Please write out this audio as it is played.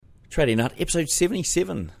Trading Nut, episode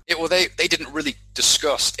 77. Yeah, well, they didn't really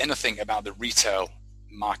discuss anything about the retail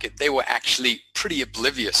market. They were actually pretty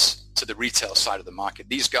oblivious to the retail side of the market.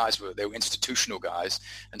 These guys were institutional guys,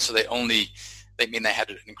 and so they had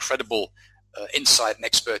an incredible insight and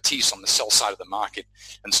expertise on the sell side of the market.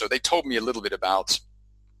 And so they told me a little bit about,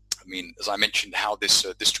 as I mentioned, how this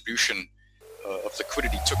distribution of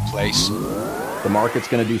liquidity took place. The market's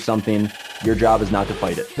going to do something. Your job is not to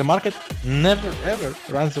fight it. The market never, ever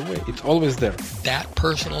runs away. It's always there. That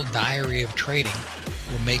personal diary of trading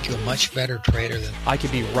will make you a much better trader than... I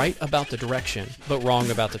could be right about the direction, but wrong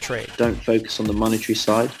about the trade. Don't focus on the monetary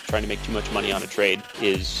side. Trying to make too much money on a trade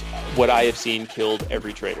is what I have seen killed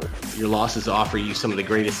every trader. Your losses offer you some of the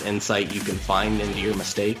greatest insight you can find into your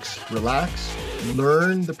mistakes. Relax,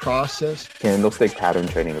 learn the process. Candlestick pattern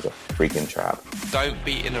trading is a freaking trap. Don't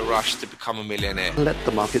be in a rush to become a millionaire. Let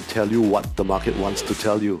the market tell you what the market wants to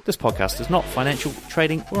tell you. This podcast is not financial,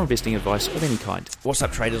 trading, or investing advice of any kind. What's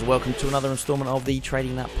up, traders? Welcome to another installment of the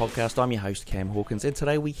Trading Nut podcast. I'm your host, Cam Hawkins, and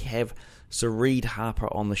today we have Sareed Harper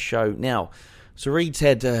on the show. Now, Sareed's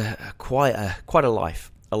had quite a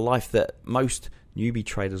life, a life that most newbie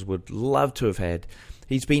traders would love to have had.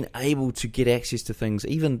 He's been able to get access to things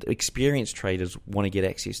even experienced traders want to get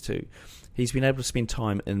access to. He's been able to spend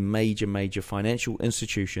time in major financial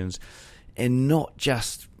institutions and not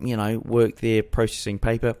just, work there processing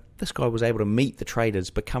paper. This guy was able to meet the traders,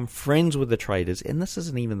 become friends with the traders, and this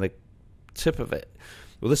isn't even the tip of it.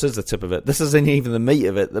 Well, this is the tip of it. This isn't even the meat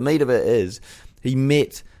of it. The meat of it is he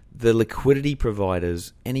met the liquidity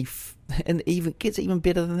providers, and and even gets even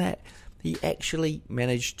better than that. He actually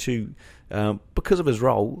managed to, because of his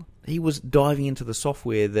role, he was diving into the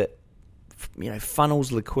software that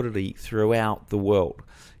funnels liquidity throughout the world.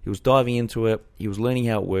 He was diving into it. He was learning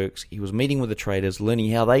how it works. He was meeting with the traders, learning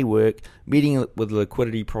how they work, meeting with the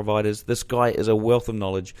liquidity providers. This guy is a wealth of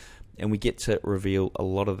knowledge, and we get to reveal a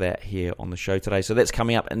lot of that here on the show today. So that's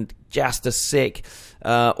coming up in just a sec.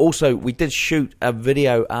 Also, we did shoot a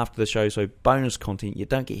video after the show, so bonus content you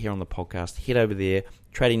don't get here on the podcast. Head over there,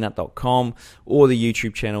 tradingnut.com or the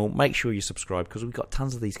YouTube channel. Make sure you subscribe because we've got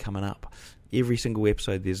tons of these coming up. Every single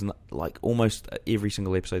episode, almost every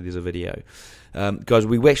single episode, there's a video. Guys,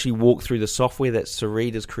 we actually walk through the software that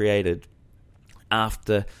Sareed has created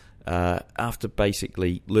after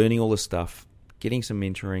basically learning all this stuff, getting some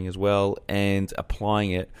mentoring as well, and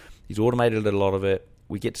applying it. He's automated a lot of it.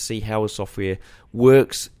 We get to see how his software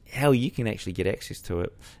works, how you can actually get access to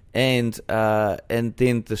it, and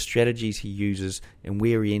then the strategies he uses and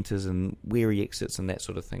where he enters and where he exits and that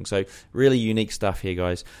sort of thing. So really unique stuff here,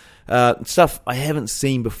 guys. Stuff I haven't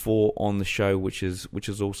seen before on the show, which is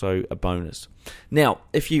also a bonus. Now,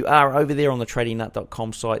 if you are over there on the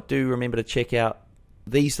tradingnut.com site, do remember to check out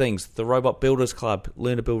these things: the Robot Builders Club,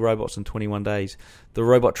 learn to build robots in 21 days. The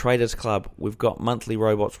Robot Traders Club, we've got monthly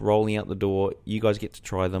robots rolling out the door. You guys get to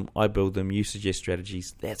try them. I build them. You suggest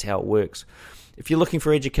strategies. That's how it works. If you're looking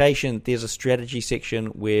for education, there's a strategy section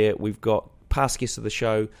where we've got past guests of the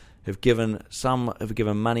show some have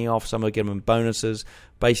given money off, some have given bonuses.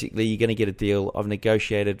 Basically, you're going to get a deal I've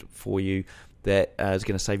negotiated for you that is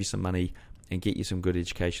going to save you some money and get you some good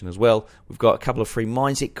education as well. We've got a couple of free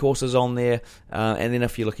mindset courses on there, and then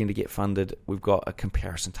if you're looking to get funded, we've got a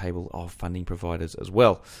comparison table of funding providers as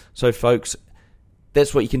well. So, folks,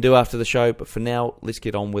 that's what you can do after the show, but for now, let's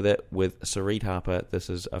get on with it with Sareed Harper.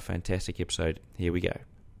 This is a fantastic episode. Here we go.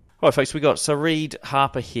 All right, folks, we got Sareed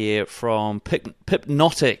Harper here from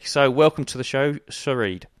Pipnotic. So welcome to the show,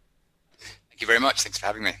 Sareed. Thank you very much. Thanks for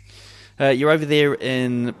having me. You're over there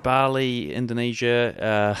in Bali,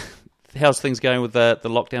 Indonesia. How's things going with the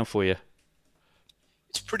lockdown for you?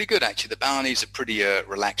 It's pretty good, actually. The Balinese are pretty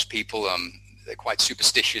relaxed people. They're quite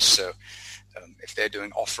superstitious, so if they're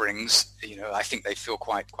doing offerings, I think they feel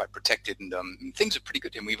quite protected, and things are pretty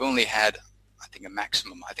good. And we've only had, I think, a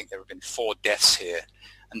maximum. I think there have been 4 deaths here.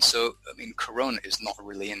 And so, Corona is not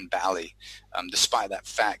really in Bali. Despite that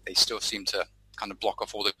fact, they still seem to kind of block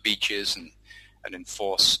off all the beaches and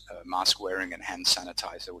enforce mask wearing and hand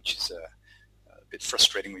sanitizer, which is a bit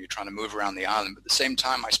frustrating when you're trying to move around the island. But at the same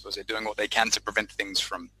time, I suppose they're doing what they can to prevent things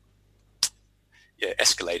from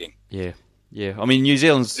escalating. Yeah. New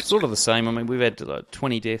Zealand's sort of the same. We've had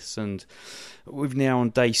 20 deaths, and we've now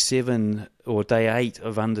on day 7 or day 8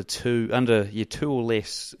 of under 2 or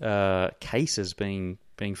less cases being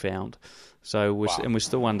found. So we're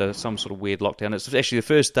still under some sort of weird lockdown. It's actually the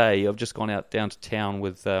first day. I've just gone down to town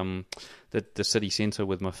with the city centre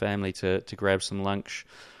with my family to grab some lunch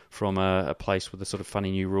from a place with the sort of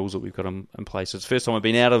funny new rules that we've got in place. It's the first time I've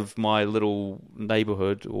been out of my little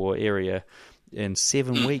neighbourhood or area in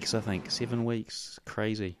 7 weeks, I think. 7 weeks.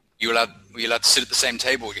 Crazy. Were you allowed to sit at the same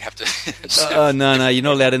table? You have to. No, you're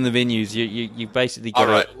not allowed in the venues. You basically got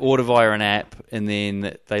to order via an app, and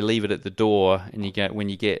then they leave it at the door. And when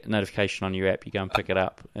you get notification on your app, you go and pick it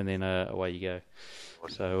up, and then away you go.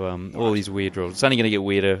 So all these weird rules. It's only going to get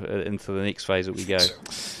weirder into the next phase that we go.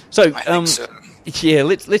 So yeah,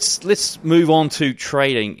 let's move on to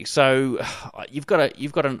trading. So you've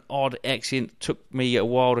got an odd accent. Took me a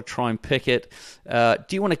while to try and pick it. Do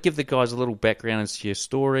you want to give the guys a little background into your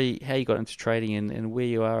story, how you got into trading, and where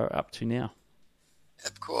you are up to now?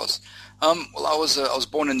 Of course. Well, I was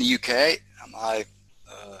born in the UK, and I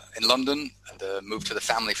in London, and moved to the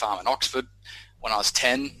family farm in Oxford. When I was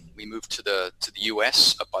 10, we moved to the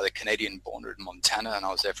US up by the Canadian border in Montana, and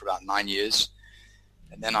I was there for about 9 years.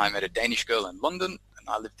 And then I met a Danish girl in London, and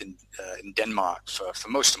I lived in Denmark for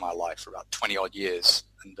most of my life, for about 20 odd years.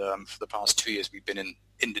 And for the past 2 years, we've been in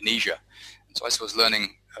Indonesia. And so I suppose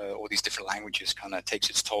learning all these different languages kind of takes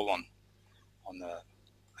its toll on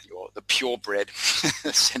the purebred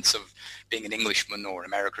sense of being an Englishman or an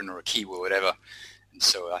American or a Kiwi or whatever. And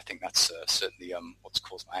so I think that's certainly what's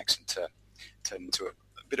caused my accent to turn into a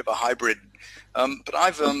bit of a hybrid. But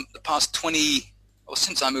I've the past 20, well,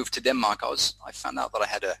 since I moved to Denmark, I found out that I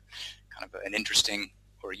had a kind of an interesting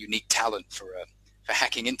or a unique talent for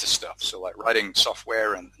hacking into stuff. So like writing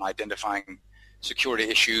software and identifying security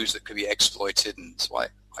issues that could be exploited. And so I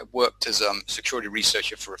worked as a security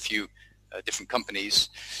researcher for a few different companies,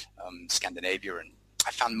 Scandinavia, and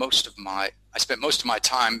I spent most of my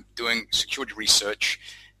time doing security research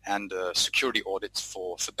and security audits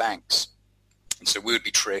for banks. And so we would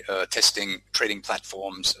be testing trading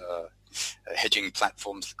platforms, hedging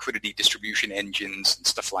platforms, liquidity distribution engines, and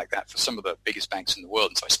stuff like that for some of the biggest banks in the world.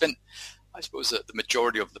 And so I spent, I suppose, the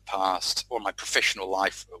majority of the past or my professional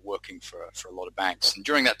life working for a lot of banks. And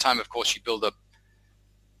during that time, of course, you build up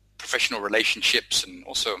professional relationships and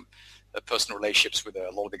also personal relationships with a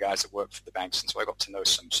lot of the guys that work for the banks. And so I got to know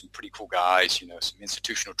some pretty cool guys, some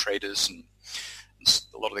institutional traders and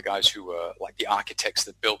a lot of the guys who were like the architects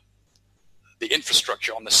that built the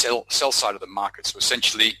infrastructure on the sell side of the market. So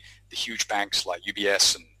essentially the huge banks like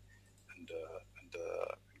UBS and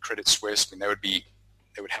Credit Suisse, I mean,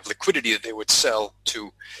 they would have liquidity that they would sell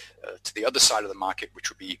to the other side of the market, which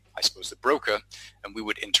would be, I suppose, the broker, and we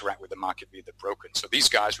would interact with the market via the broker. And so these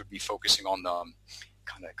guys would be focusing on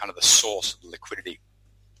kind of the source of the liquidity,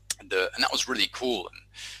 and that was really cool.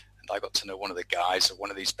 And I got to know one of the guys at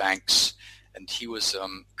one of these banks, and he was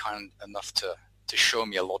kind enough to show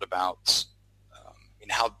me a lot about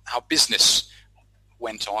how business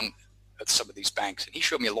went on at some of these banks. And he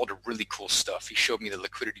showed me a lot of really cool stuff. He showed me the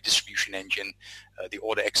liquidity distribution engine, the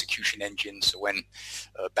order execution engine. So when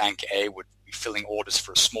Bank A would be filling orders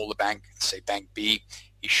for a smaller bank, say Bank B,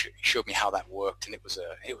 he showed me how that worked, and it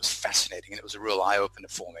was fascinating, and it was a real eye-opener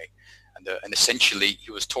for me. And essentially,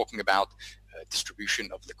 he was talking about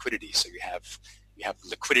distribution of liquidity. So you have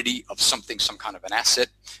liquidity of something, some kind of an asset.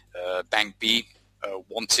 Bank B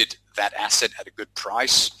wanted that asset at a good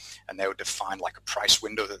price, and they would define like a price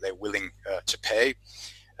window that they're willing to pay.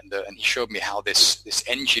 And he showed me how this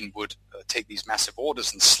engine would take these massive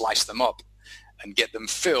orders and slice them up and get them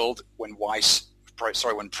filled when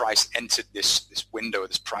price entered this window,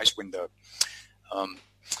 this price window.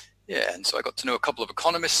 And so I got to know a couple of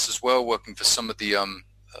economists as well, working for some of the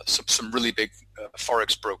some really big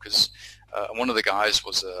forex brokers. And one of the guys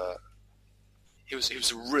was he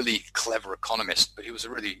was a really clever economist, but he was a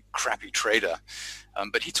really crappy trader.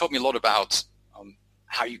 But he taught me a lot about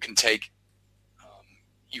how you can take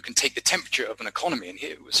the temperature of an economy, and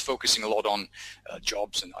he was focusing a lot on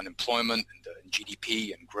jobs and unemployment and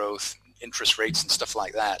GDP and growth, and interest rates and stuff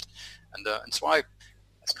like that. And so I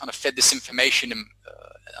kind of fed this information,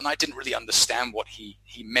 and I didn't really understand what he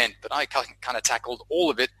meant, but I kind of tackled all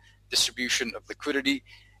of it, distribution of liquidity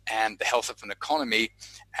and the health of an economy,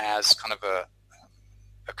 as kind of a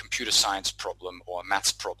computer science problem or a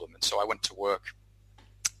maths problem. And so I went to work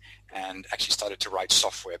and actually started to write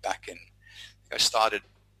software I started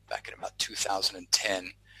back in about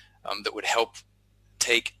 2010 that would help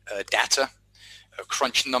take data,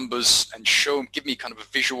 crunch numbers, and give me kind of a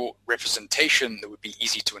visual representation that would be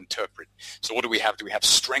easy to interpret. So what do we have? Do we have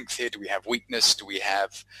strength here? Do we have weakness? Do we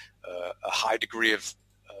have a high degree of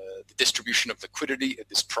the distribution of liquidity at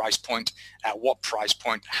this price point? At what price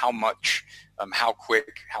point? How much? How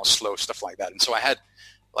quick? How slow? Stuff like that. And so I had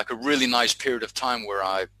like a really nice period of time where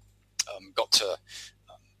I got to,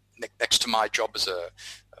 next to my job as a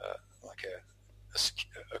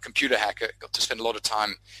computer hacker, got to spend a lot of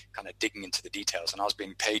time kind of digging into the details. And I was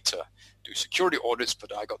being paid to do security audits,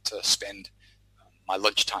 but I got to spend my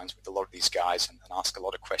lunch times with a lot of these guys and ask a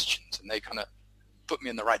lot of questions. And they kind of put me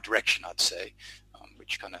in the right direction, I'd say,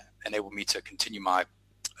 which kind of enabled me to continue my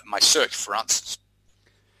search for answers.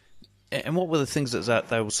 And what were the things that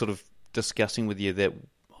they were sort of discussing with you that,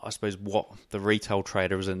 I suppose, what the retail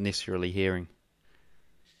trader isn't necessarily hearing?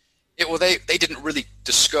 Yeah, well, they didn't really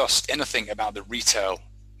discuss anything about the retail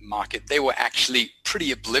market. They were actually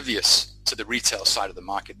pretty oblivious to the retail side of the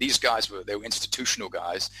market. These guys were institutional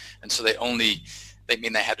guys, and so they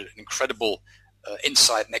had an incredible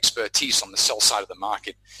insight and expertise on the sell side of the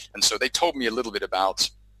market. And so they told me a little bit about,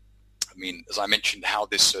 as I mentioned, how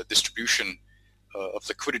this distribution of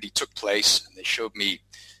liquidity took place, and they showed me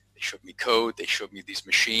code. They showed me these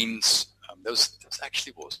machines. There was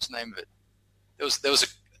actually, what was the name of it? There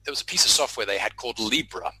was a piece of software they had called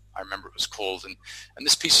Libra. I remember it was called, and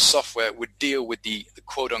this piece of software would deal with the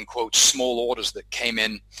quote unquote small orders that came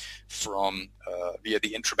in from via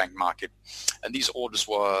the intrabank market, and these orders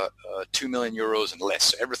were 2 million euros and less.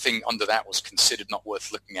 So everything under that was considered not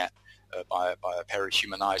worth looking at by a pair of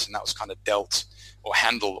human eyes, and that was kind of dealt or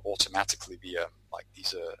handled automatically via like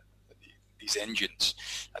these engines.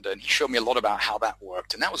 And then he showed me a lot about how that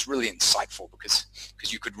worked, and that was really insightful because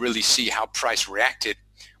you could really see how price reacted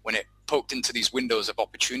when it poked into these windows of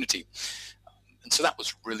opportunity. And so that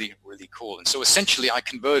was really, really cool. And so essentially I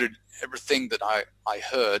converted everything that I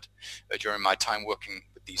heard during my time working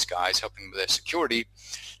with these guys, helping with their security.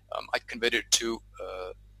 I converted it to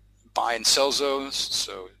buy and sell zones,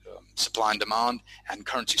 so supply and demand, and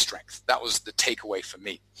currency strength. That was the takeaway for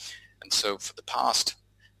me. And so for the past,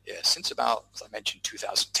 since about, as I mentioned,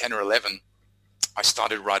 2010 or 11, I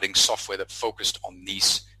started writing software that focused on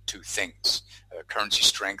these two things, currency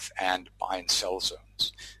strength and buy and sell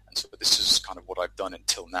zones. And so this is kind of what I've done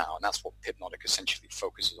until now, and that's what Pipnotic essentially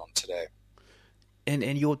focuses on today.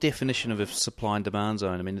 And your definition of a supply and demand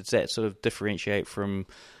zone, does that sort of differentiate from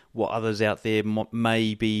what others out there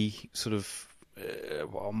may be sort of,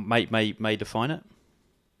 may define it?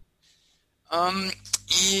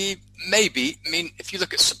 Maybe. If you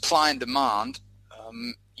look at supply and demand,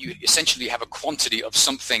 you essentially have a quantity of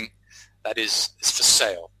something that is for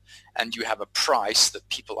sale, and you have a price that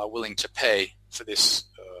people are willing to pay for this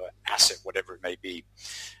asset, whatever it may be.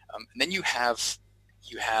 And then you have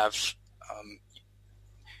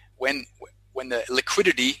when the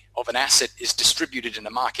liquidity of an asset is distributed in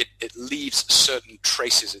the market, it leaves certain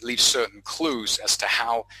traces, it leaves certain clues as to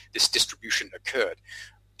how this distribution occurred.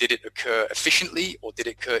 Did it occur efficiently or did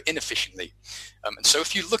it occur inefficiently? And so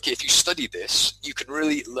if you study this, you can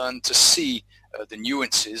really learn to see the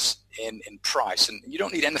nuances in price. And you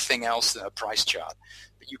don't need anything else than a price chart.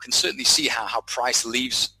 But you can certainly see how price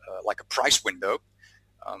leaves like a price window,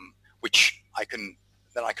 which I can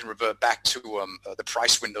revert back to the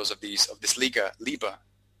price windows of this Libra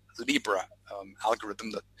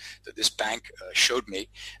algorithm that this bank showed me,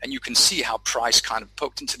 and you can see how price kind of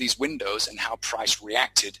poked into these windows and how price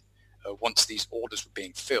reacted once these orders were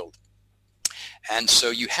being filled. And so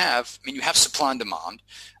you have supply and demand,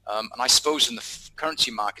 and I suppose in the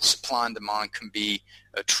currency market, supply and demand can be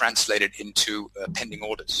translated into pending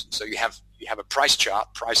orders. So you have a price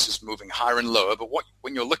chart, prices moving higher and lower, but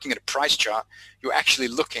when you're looking at a price chart, you're actually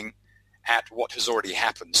looking at what has already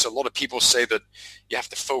happened. So a lot of people say that you have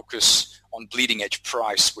to focus on bleeding edge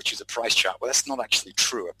price, which is a price chart. Well, that's not actually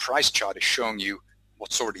true. A price chart is showing you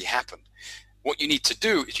what's already happened. What you need to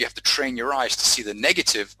do is you have to train your eyes to see the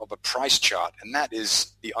negative of a price chart, and that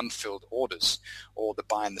is the unfilled orders or the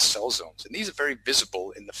buy and the sell zones. And these are very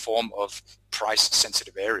visible in the form of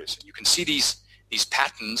price-sensitive areas. And you can see these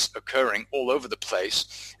patterns occurring all over the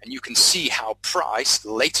place, and you can see how price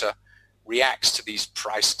later reacts to these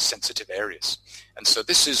price-sensitive areas. And so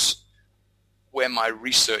this is where my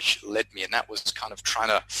research led me, and that was kind of trying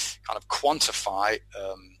to quantify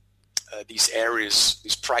these areas,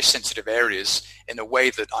 these price-sensitive areas, in a way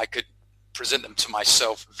that I could present them to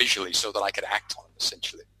myself visually, so that I could act on them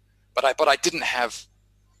essentially. But I didn't have,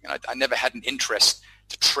 I never had an interest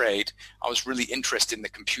to trade. I was really interested in the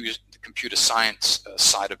computer science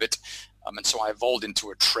side of it, and so I evolved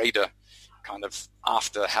into a trader, kind of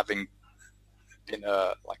after having been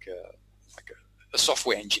a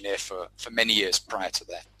software engineer for many years prior to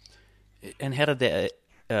that. And how did that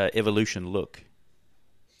evolution look?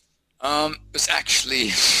 It was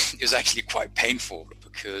actually quite painful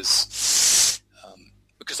because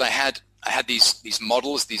I had these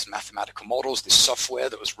models, these mathematical models, this software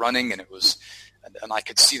that was running, and and I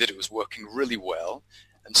could see that it was working really well.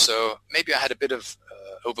 And so maybe I had a bit of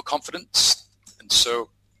overconfidence, and so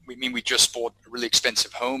we just bought a really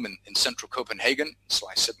expensive home in central Copenhagen. So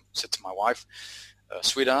I said to my wife,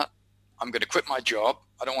 sweetheart, I'm going to quit my job.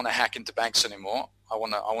 I don't want to hack into banks anymore. I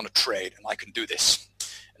want to trade, and I can do this.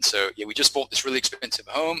 And so, we just bought this really expensive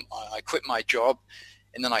home. I quit my job,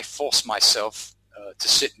 and then I forced myself to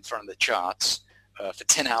sit in front of the charts for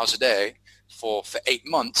 10 hours a day for 8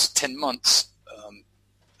 months, 10 months,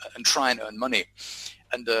 and try and earn money.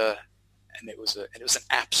 And it was an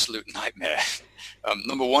absolute nightmare.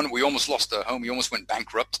 Number one, we almost lost our home. We almost went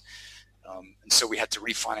bankrupt. And so we had to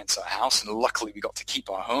refinance our house, and luckily we got to keep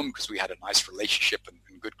our home because we had a nice relationship and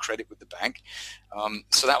good credit with the bank.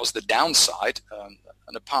 So that was the downside.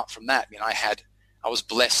 And apart from that, I was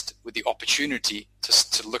blessed with the opportunity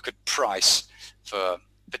to look at price for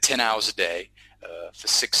 10 hours a day for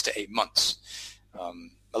 6 to 8 months,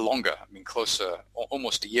 longer. Closer,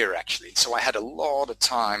 almost a year actually. So I had a lot of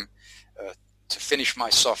time to finish my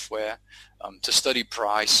software, to study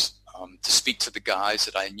price, to speak to the guys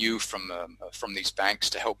that I knew from these banks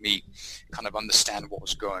to help me kind of understand what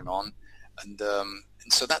was going on, and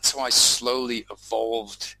so that's how I slowly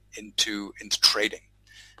evolved into trading.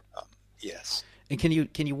 Yes. And can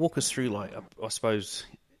you walk us through, like, I suppose,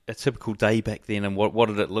 a typical day back then, and what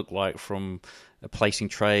did it look like from placing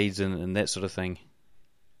trades and that sort of thing?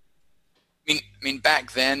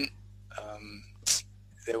 Back then,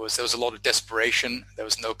 there was a lot of desperation. There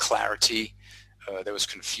was no clarity. There was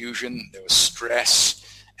confusion. There was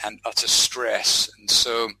stress and utter stress. And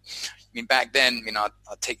so, back then,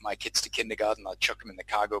 I'd take my kids to kindergarten. I'd chuck them in the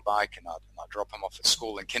cargo bike, and I'd drop them off at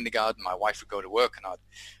school in kindergarten. My wife would go to work, and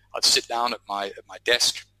I'd sit down at my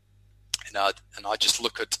desk, and I'd just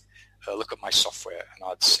look at my software, and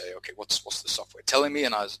I'd say, okay, what's the software telling me?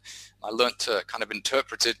 And I learned to kind of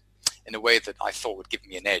interpret it in a way that I thought would give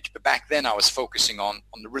me an edge. But back then, I was focusing on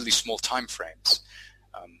the really small time frames,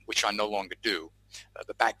 which I no longer do.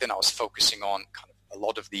 But back then, I was focusing on kind of a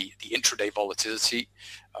lot of the intraday volatility,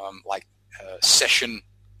 like session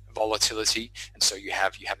volatility. And so you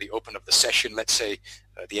have the open of the session. Let's say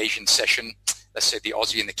the Asian session. Let's say the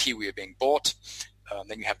Aussie and the Kiwi are being bought.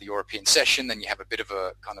 Then you have the European session. Then you have a bit of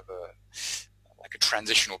a kind of like a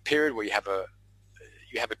transitional period where you have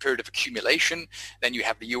a period of accumulation. Then you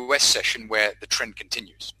have the US session where the trend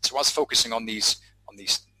continues. So I was focusing on these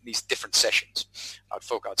different sessions.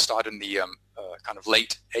 I'd start in the kind of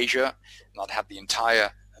late Asia, and I'd have the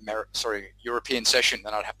entire European session,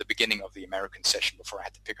 then I'd have the beginning of the American session before I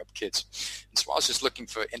had to pick up kids. And so I was just looking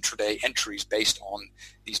for intraday entries based on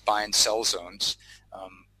these buy and sell zones,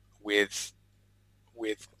 with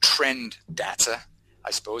trend data,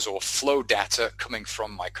 I suppose, or flow data coming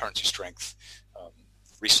from my currency strength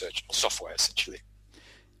research or software, essentially.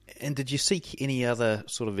 And did you seek any other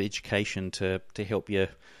sort of education to help you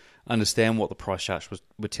understand what the price charts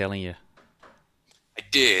were telling you? I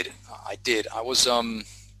did. I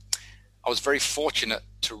was very fortunate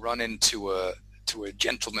to run into a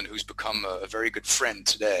gentleman who's become a very good friend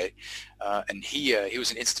today, and he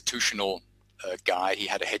was an institutional guy. He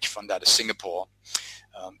had a hedge fund out of Singapore,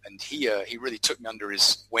 and he really took me under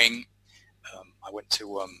his wing.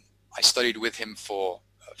 I studied with him for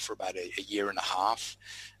about a year and a half.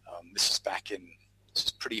 This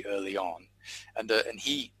is pretty early on, and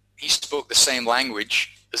he spoke the same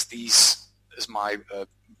language as my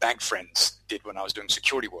bank friends did when I was doing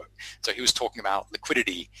security work. So he was talking about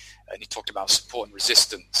liquidity, and he talked about support and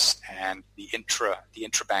resistance, and the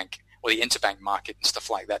intrabank or the interbank market and stuff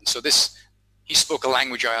like that. And so he spoke a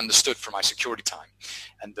language I understood from my security time,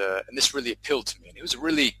 and this really appealed to me. And he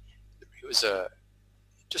was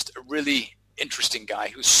just a really interesting guy.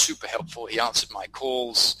 He was super helpful. He answered my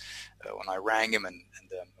calls when I rang him, and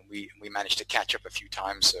we managed to catch up a few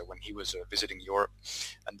times when he was visiting Europe,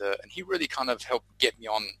 and he really kind of helped get me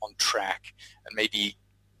on track and maybe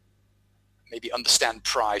understand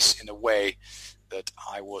price in a way that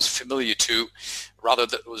I was familiar to, rather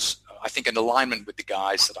that was, I think, an alignment with the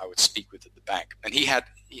guys that I would speak with at the bank. And he had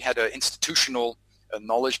an institutional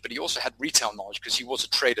knowledge, but he also had retail knowledge because he was a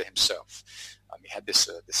trader himself. He had this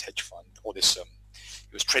hedge fund, or he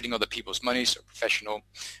was trading other people's money, so professional,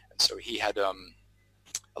 and so he had a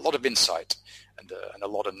lot of insight and a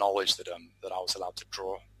lot of knowledge that I was allowed to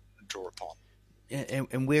draw upon.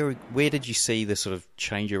 And where did you see the sort of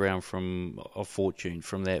change around of fortune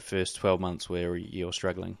from that first 12 months where you're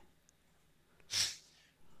struggling?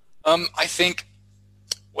 I think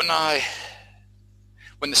when the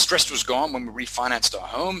stress was gone, when we refinanced our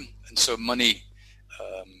home, and so money,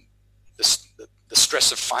 the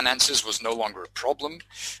stress of finances was no longer a problem.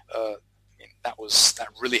 That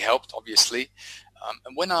really helped, obviously.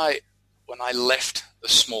 And when I left the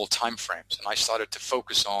small time frames and I started to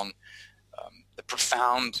focus on the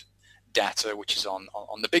profound data, which is on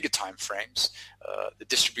the bigger time frames, the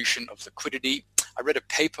distribution of liquidity. I read a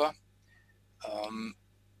paper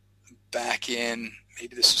back in,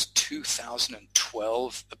 maybe this was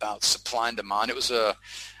 2012, about supply and demand. It was an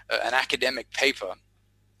academic paper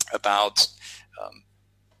about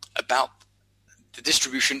the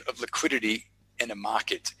distribution of liquidity in a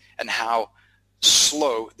market and how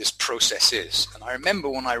slow this process is. And I remember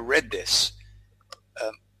when I read this,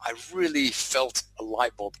 I really felt a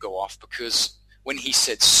light bulb go off, because when he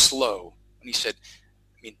said slow, when he said,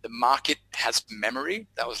 I mean, the market has memory,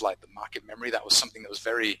 that was like the market memory. That was something that was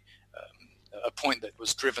very, a point that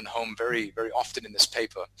was driven home very, very often in this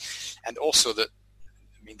paper. And also that,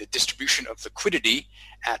 I mean, the distribution of liquidity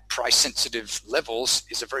at price-sensitive levels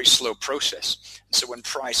is a very slow process. And so when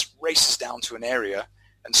price races down to an area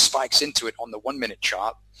and spikes into it on the 1-minute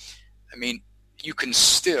chart, I mean, you can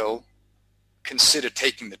still consider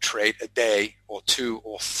taking the trade a day or 2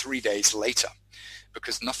 or 3 days later,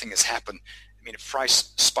 because nothing has happened. I mean, if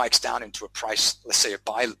price spikes down into a price, let's say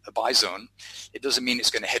a buy zone, it doesn't mean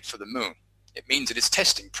it's going to head for the moon. It means that it's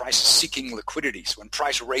testing. Price is seeking liquidity. So when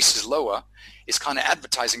price races lower, it's kind of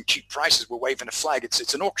advertising cheap prices. We're waving a flag.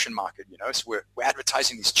 It's an auction market, you know. So we're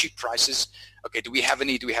advertising these cheap prices. Okay, do we have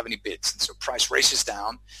any bids? And so price races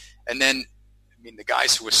down, and then, I mean, the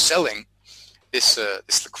guys who are selling this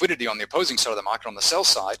liquidity on the opposing side of the market, on the sell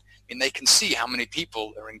side, I mean, they can see how many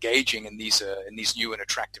people are engaging in these new and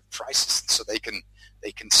attractive prices. So they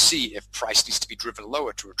can see if price needs to be driven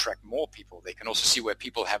lower to attract more people. They can also see where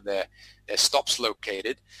people have their stops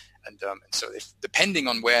located, and so if, depending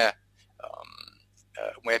on where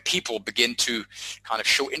people begin to kind of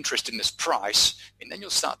show interest in this price, and then you'll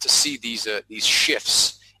start to see these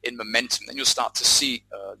shifts in momentum. Then you'll start to see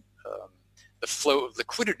the flow of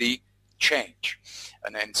liquidity change,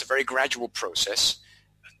 and then it's a very gradual process,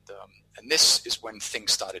 and this is when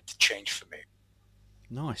things started to change for me.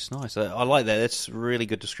 Nice. I like that. That's a really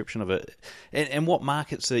good description of it. And what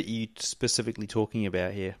markets are you specifically talking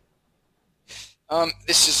about here?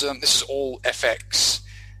 This is all FX.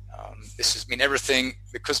 This is, I mean, everything,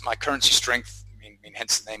 because my currency strength, I mean,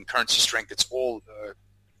 hence the name currency strength. It's all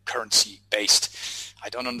currency based. I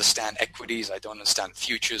don't understand equities. I don't understand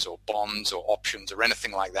futures or bonds or options or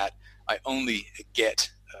anything like that. I only get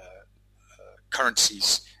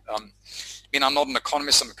currencies. I mean, I'm not an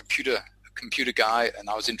economist. I'm a computer guy, and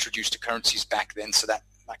I was introduced to currencies back then, so that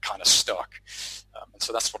kind of stuck. And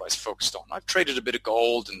so that's what I was focused on. I've traded a bit of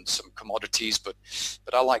gold and some commodities, but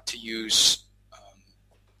I like to use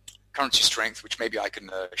currency strength, which maybe I can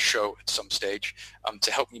show at some stage,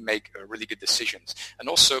 to help me make really good decisions. And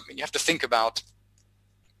also, I mean, you have to think about,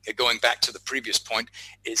 going back to the previous point,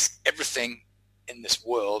 is everything in this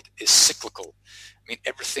world is cyclical. I mean,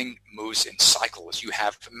 everything moves in cycles. You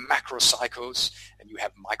have macro cycles and you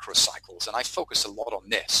have micro cycles, and I focus a lot on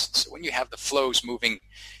this. So when you have the flows moving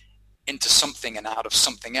into something and out of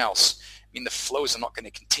something else, I mean, the flows are not going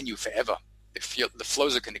to continue forever. The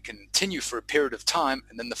flows are going to continue for a period of time,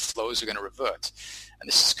 and then the flows are going to revert. And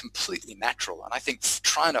this is completely natural. And I think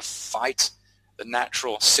trying to fight the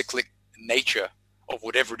natural cyclic nature of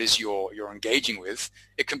whatever it is you're engaging with,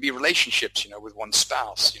 it can be relationships, you know, with one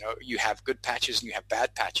spouse. You know, you have good patches and you have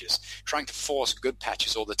bad patches. Trying to force good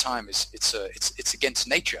patches all the time it's against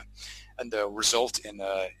nature, and result in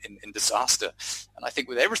disaster. And I think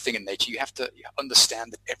with everything in nature, you have to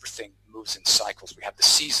understand that everything moves in cycles. We have the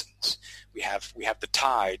seasons, we have the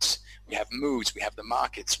tides, we have moods, we have the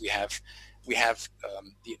markets, we have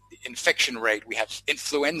the infection rate, we have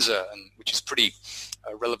influenza, which is pretty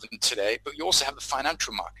relevant today. But you also have the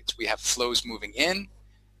financial markets. We have flows moving in,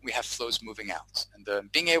 we have flows moving out,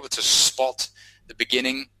 and being able to spot the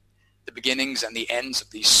beginnings and the ends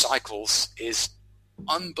of these cycles is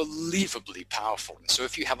unbelievably powerful. And so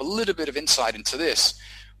if you have a little bit of insight into this,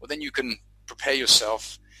 well, then you can prepare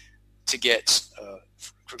yourself to get,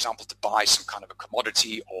 for example, to buy some kind of a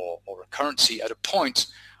commodity or a currency at a point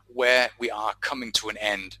where we are coming to an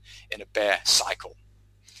end in a bear cycle.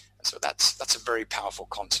 And so that's a very powerful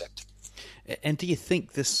concept. And do you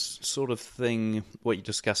think this sort of thing, what you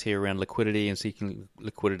discuss here around liquidity and seeking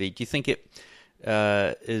liquidity, do you think it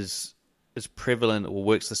is prevalent or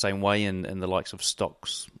works the same way in the likes of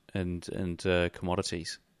stocks and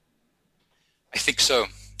commodities? I think so.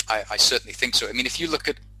 I certainly think so. I mean, if you look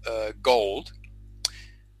at gold,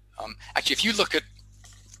 actually, if you look at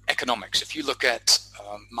economics, if you look at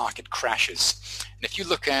market crashes, and if you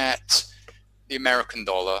look at the American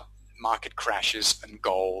dollar, market crashes, and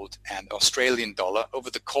gold and Australian dollar over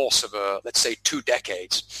the course of, let's say, 2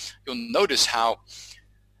 decades, you'll notice how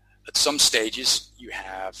at some stages we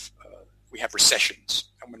have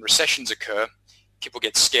recessions. And when recessions occur, people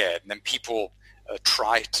get scared, and then people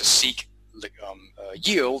try to seek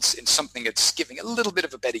yields in something that's giving a little bit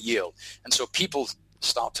of a better yield. And so people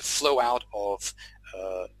start to flow out of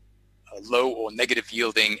low or negative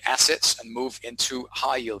yielding assets and move into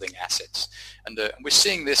high yielding assets. And we're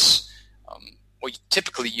seeing this,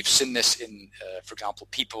 typically you've seen this in, for example,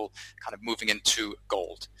 people kind of moving into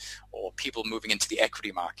gold, or people moving into the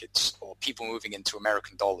equity markets, or people moving into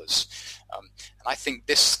American dollars. And I think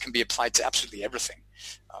this can be applied to absolutely everything.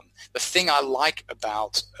 The thing I like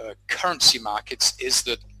about currency markets is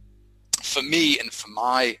that for me and for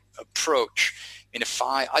my approach, if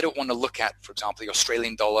I don't want to look at, for example, the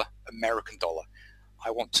Australian dollar, American dollar.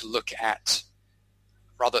 I want to look at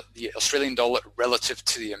rather the Australian dollar relative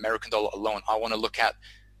to the American dollar alone. I want to look at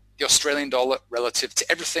the Australian dollar relative to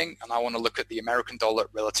everything, and I want to look at the American dollar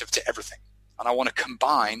relative to everything. And I want to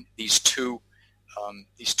combine these two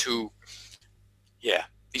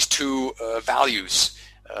values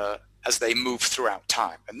as they move throughout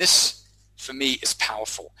time. And this, for me, is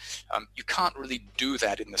powerful. You can't really do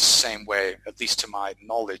that in the same way, at least to my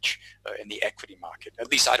knowledge, in the equity market.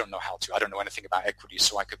 At least I don't know how to. I don't know anything about equities,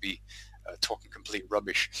 so I could be talking complete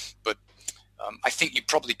rubbish. But I think you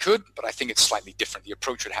probably could, but I think it's slightly different. The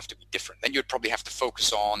approach would have to be different. Then you'd probably have to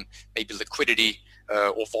focus on maybe liquidity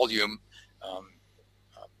or volume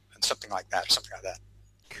and something like that.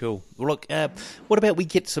 Cool. Well, look, what about we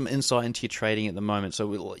get some insight into your trading at the moment?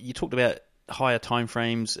 So you talked about higher time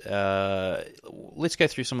frames. Let's go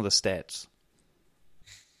through some of the stats.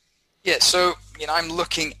 Yeah, so I'm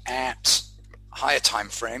looking at higher time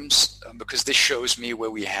frames because this shows me where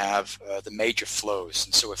we have the major flows.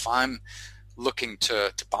 And so if I'm looking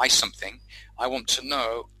to buy something, I want to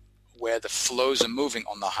know where the flows are moving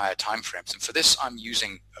on the higher time frames. And for this, I'm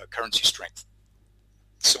using currency strength.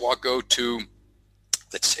 So I'll go to,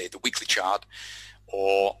 let's say, the weekly chart,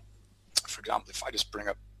 or, for example, if I just bring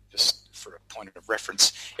up, just for a point of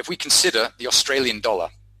reference, if we consider the Australian dollar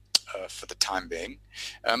for the time being,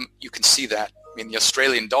 you can see that, the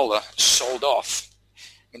Australian dollar sold off.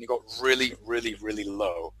 It got really, really, really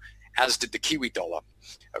low, as did the Kiwi dollar.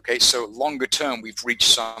 Okay, so longer term, we've reached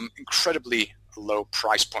some incredibly low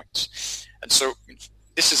price points. And so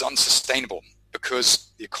this is unsustainable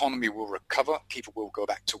because the economy will recover, people will go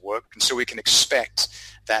back to work, and so we can expect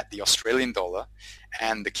that the Australian dollar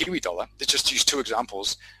and the Kiwi dollar, let's just use two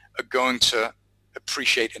examples, are going to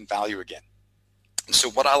appreciate in value again. And so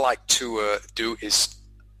what I like to do is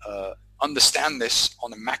understand this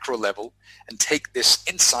on a macro level and take this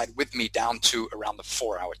insight with me down to around the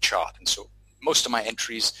 4-hour chart. And so most of my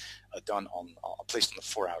entries are placed on the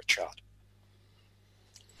 4-hour chart.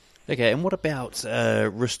 Okay, and what about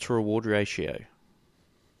risk to reward ratio?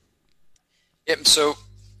 Yeah, so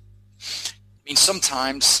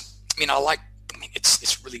sometimes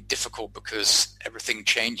it's really difficult because everything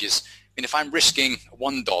changes. If I'm risking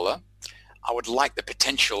 $1, I would like the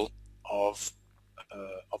potential of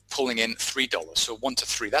pulling in $3. So 1 to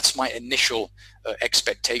 3. That's my initial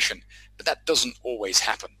expectation, but that doesn't always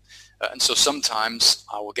happen. And so sometimes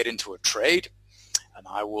I will get into a trade and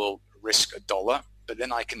I will risk $1, but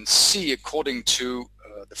then I can see, according to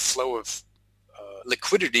the flow of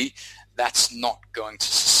liquidity, that's not going to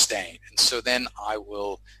sustain. And so then I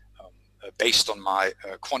will, based on my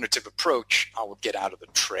quantitative approach, I will get out of the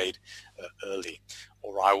trade early,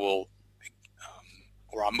 or I'll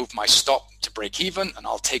move my stop to break even, and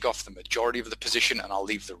I'll take off the majority of the position, and I'll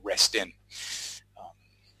leave the rest in.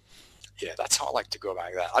 That's how I like to go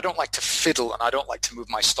about that. I don't like to fiddle, and I don't like to move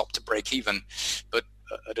my stop to break even, but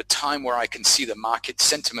at a time where I can see the market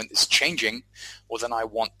sentiment is changing, well, then I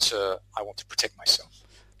want to protect myself.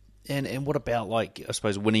 And what about, I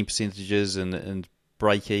suppose, winning percentages and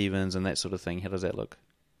break evens and that sort of thing? How does that look?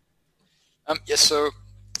 So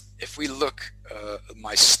if we look at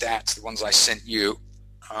my stats, the ones I sent you,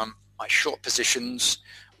 my short positions,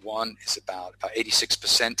 one is about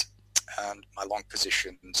 86%, and my long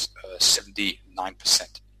positions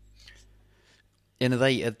 79%. And do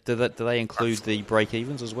they include the break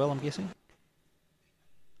evens as well, I'm guessing?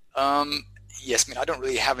 Yes, I don't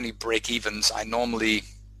really have any break evens. I'm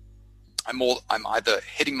either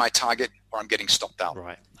hitting my target or I'm getting stopped out.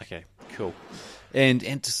 Right. Okay. Cool.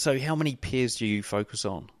 And so, how many pairs do you focus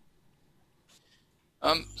on?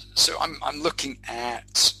 So I'm looking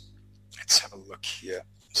at. Let's have a look here.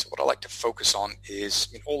 So what I like to focus on is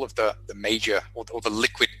all of the major or the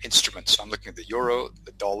liquid instruments. So I'm looking at the euro,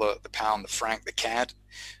 the dollar, the pound, the franc, the CAD,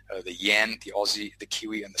 the yen, the Aussie, the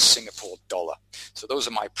Kiwi, and the Singapore dollar. So those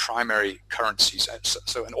are my primary currencies.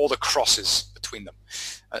 So and all the crosses between them.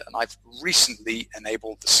 And I've recently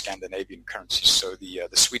enabled the Scandinavian currencies, so the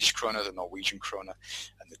Swedish krona, the Norwegian krona,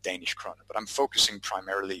 and the Danish krona. But I'm focusing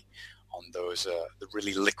primarily on those the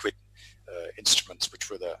really liquid instruments, which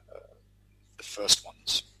were the first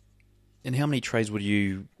ones. And how many trades would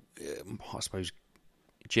you, I suppose,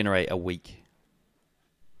 generate a week?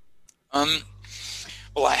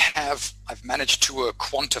 Well, I've managed to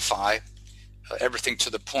quantify everything to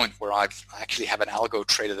the point where I actually have an algo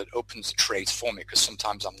trader that opens the trades for me, because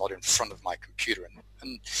sometimes I'm not in front of my computer.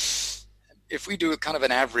 And if we do kind of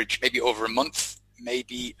an average, maybe over a month,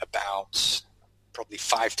 maybe about probably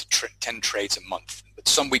 5 to 10 trades a month. But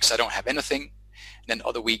some weeks I don't have anything. And then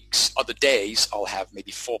other days, I'll have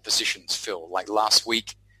maybe 4 positions filled. Like last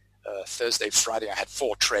week, Thursday, Friday, I had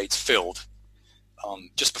 4 trades filled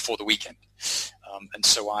just before the weekend. And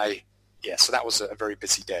so so that was a very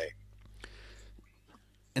busy day.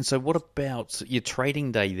 And so what about your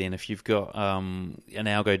trading day then? If you've got an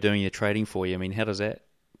algo doing your trading for you, I mean, how does that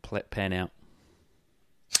pan out?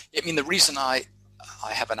 I mean, the reason I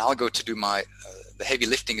have an algo to do my the heavy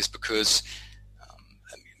lifting is because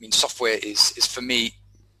software is for me,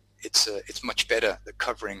 it's much better at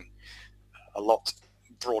covering a lot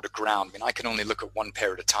broader ground. I mean, I can only look at one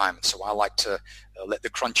pair at a time, and so I like to let the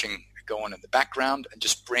crunching go on in the background and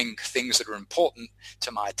just bring things that are important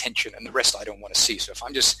to my attention, and the rest I don't want to see. So if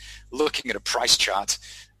I'm just looking at a price chart,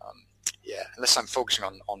 unless I'm focusing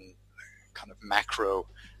on kind of macro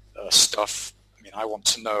stuff, I mean, I want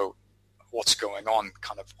to know what's going on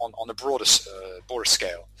kind of on a broader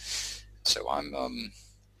scale. So I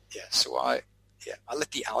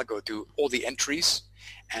let the algo do all the entries,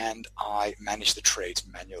 and I manage the trades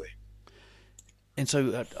manually. And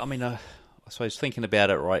so, I suppose thinking about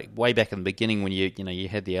it, right, way back in the beginning when you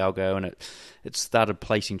had the algo and it started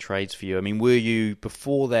placing trades for you. I mean, were you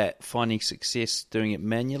before that finding success doing it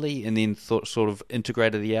manually, and then sort of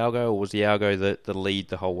integrated the algo, or was the algo the lead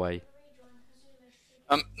the whole way?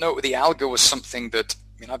 No, the algo was something that,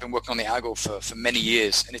 I've been working on the algo for many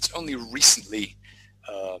years, and it's only recently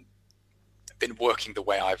been working the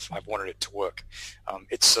way I've wanted it to work.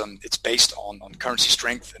 It's based on currency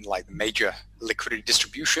strength and like the major liquidity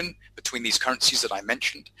distribution between these currencies that I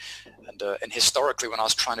mentioned. And historically, when I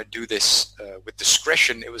was trying to do this with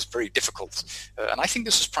discretion, it was very difficult. And I think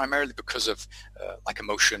this was primarily because of like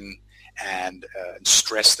emotion and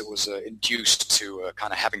stress that was induced to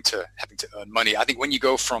kind of having to earn money. I think when you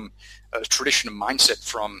go from a traditional mindset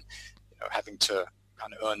from having to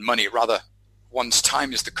kind of earn money, rather one's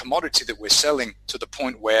time is the commodity that we're selling, to the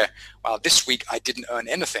point where, well, this week I didn't earn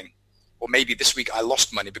anything, or maybe this week I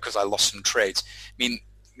lost money because I lost some trades. I mean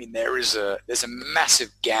there's a massive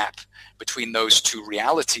gap between those two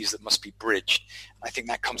realities that must be bridged. I think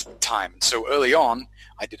that comes with time. And so early on,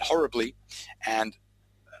 I did horribly, and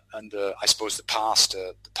I suppose the past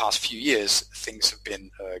few years, things have been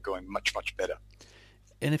going much, much better.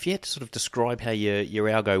 And if you had to sort of describe how your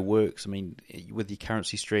algo works, I mean, with your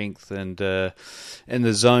currency strength and the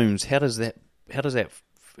zones, how does it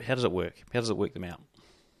work? How does it work them out?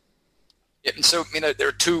 Yeah, and so there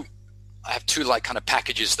are two. I have two like kind of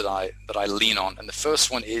packages that I lean on, and the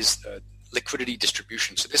first one is liquidity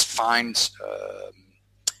distribution. So this finds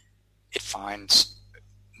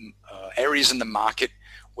areas in the market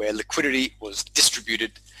where liquidity was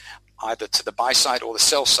distributed either to the buy side or the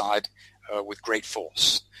sell side with great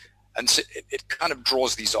force. And so it kind of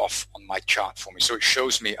draws these off on my chart for me. So it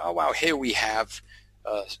shows me, oh, wow, here we have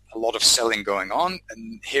a lot of selling going on,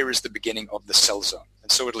 and here is the beginning of the sell zone.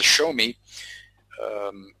 And so it'll show me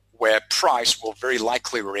where price will very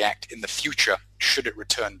likely react in the future should it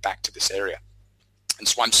return back to this area. And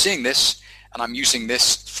so I'm seeing this, and I'm using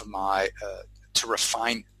this for my to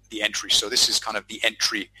refine the entry. So this is kind of the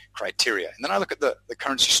entry criteria. And then I look at the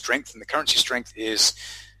currency strength, and the currency strength is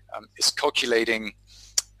calculating,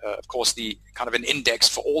 of course, the kind of an index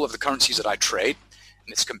for all of the currencies that I trade,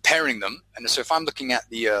 and it's comparing them. And so if I'm looking at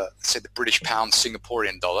the, say, the British pound,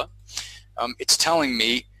 Singaporean dollar, it's telling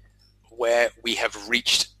me where we have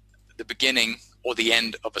reached the beginning or the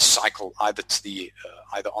end of a cycle, either to the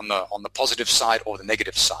either on the positive side or the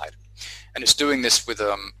negative side. And it's doing this with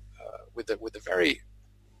a very,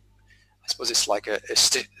 I suppose it's like a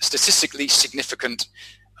statistically significant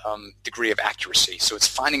degree of accuracy. So it's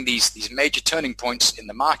finding these major turning points in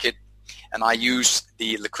the market, and I use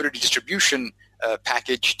the liquidity distribution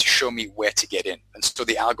package to show me where to get in. And so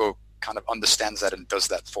the algo kind of understands that and does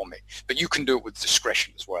that for me. But you can do it with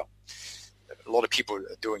discretion as well. A lot of people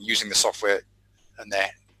are using the software, and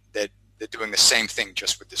they're doing the same thing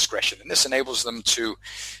just with discretion. And this enables them to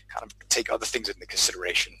kind of take other things into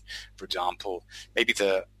consideration. For example, maybe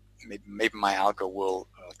my algo will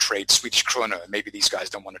trade Swedish krona, and maybe these guys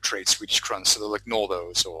don't want to trade Swedish krona, so they'll ignore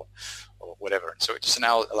those or whatever. And so it just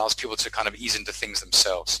now allows people to kind of ease into things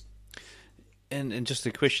themselves. And just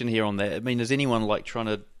a question here on that. I mean, is anyone like trying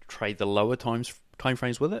to trade the lower time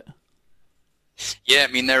frames with it? Yeah,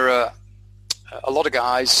 I mean, there are a lot of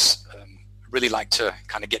guys really like to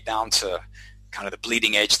kind of get down to kind of the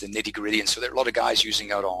bleeding edge, the nitty gritty. And so there are a lot of guys using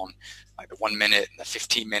it on like the 1 minute and the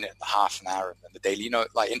 15 minute and the half an hour and then the daily,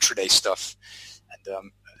 like intraday stuff.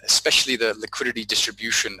 And especially the liquidity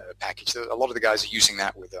distribution package. A lot of the guys are using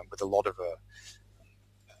that with a lot of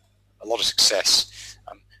success.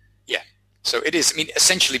 So it is,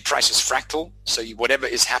 essentially price is fractal. So whatever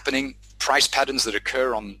is happening, price patterns that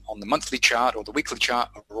occur on the monthly chart or the weekly chart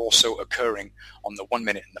are also occurring on the 1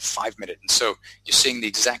 minute and the 5 minute. And so you're seeing the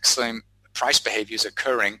exact same price behaviors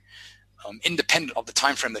occurring independent of the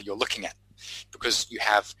time frame that you're looking at, because you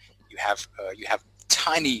have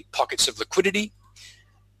tiny pockets of liquidity,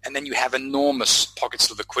 and then you have enormous pockets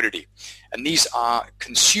of liquidity, and these are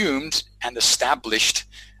consumed and established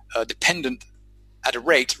dependent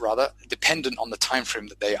on the time frame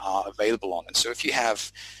that they are available on. And so if you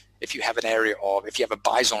have a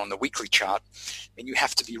buy zone on the weekly chart, then you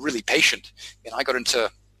have to be really patient. And I got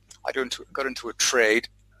into a trade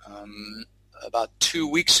about 2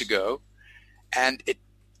 weeks ago, and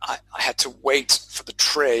I had to wait for the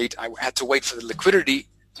trade. I had to wait for the liquidity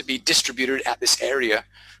to be distributed at this area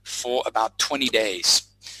for about 20 days.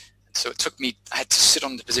 And so I had to sit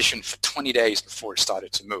on the position for 20 days before it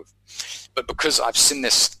started to move. But because I've seen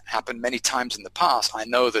this happen many times in the past, I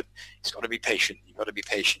know that you've got to be patient. You've got to be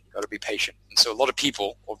patient. You've got to be patient. And so a lot of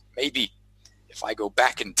people, or maybe if I go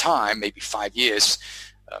back in time, maybe 5 years,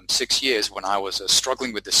 6 years, when I was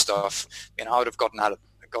struggling with this stuff, I would have gotten out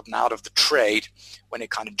of the trade when it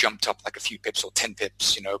kind of jumped up like a few pips or 10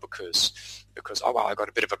 pips, because oh wow, I got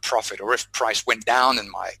a bit of a profit. Or if price went down and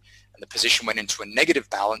the position went into a negative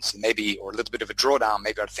balance, and or a little bit of a drawdown,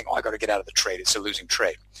 maybe I'd think, I got to get out of the trade. It's a losing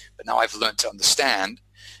trade. But now I've learned to understand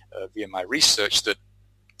via my research that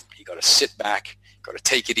you got to sit back, you got to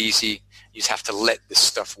take it easy. You just have to let this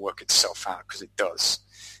stuff work itself out, because it does.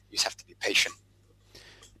 You just have to be patient.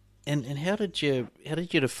 And how did you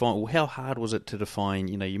define? Well, how hard was it to define?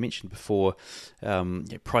 You mentioned before,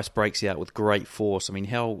 price breaks out with great force.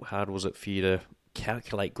 How hard was it for you to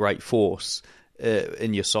calculate great force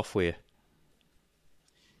in your software?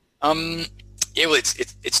 Well,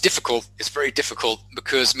 it's difficult. It's very difficult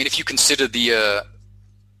because if you consider the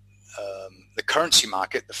currency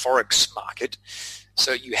market, the forex market,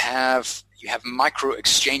 so you have micro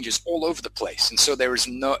exchanges all over the place, and so there is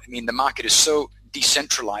no. The market is so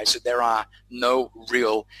decentralized that there are no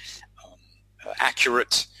real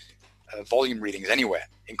accurate volume readings anywhere.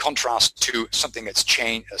 In contrast to something that's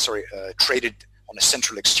traded on a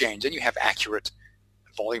central exchange, then you have accurate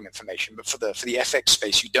volume information. But for the FX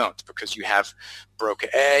space, you don't, because you have broker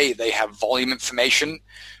A, they have volume information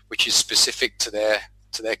which is specific to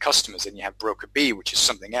their customers, and you have broker B, which is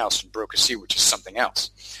something else, and broker C, which is something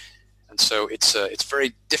else. And so it's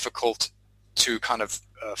very difficult to kind of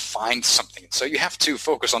find something. So you have to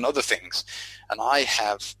focus on other things. And I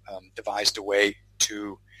have devised a way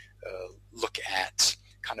to look at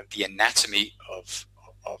kind of the anatomy of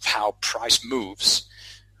how price moves.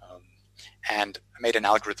 And I made an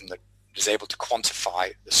algorithm that is able to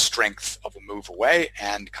quantify the strength of a move away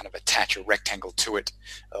and kind of attach a rectangle to it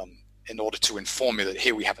in order to inform you that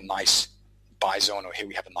here we have a nice buy zone or here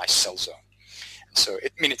we have a nice sell zone. And so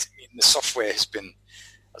the software has been,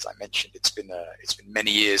 as I mentioned, it's been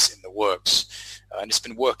many years in the works, and it's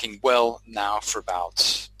been working well now for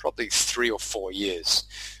about probably 3 or 4 years.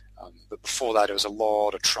 But before that, it was a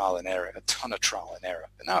lot of trial and error, a ton of trial and error.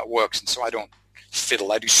 But now it works, and so I don't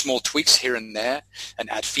fiddle. I do small tweaks here and there and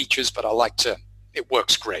add features, but it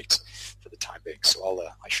works great for the time being. So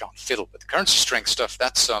I shan't fiddle. But the currency strength stuff,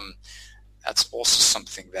 that's also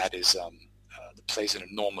something that is that plays an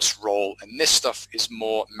enormous role. And this stuff is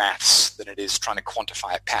more maths than it is trying to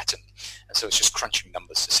quantify a pattern. And so it's just crunching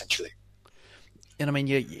numbers essentially. And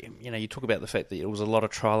you talk about the fact that it was a lot of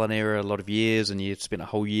trial and error, a lot of years, and you spent a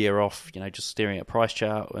whole year off, just staring at price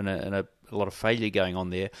chart and a lot of failure going on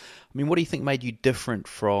there. What do you think made you different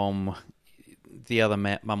from the other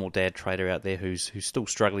mum or dad trader out there who's still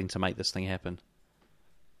struggling to make this thing happen?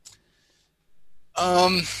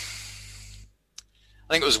 I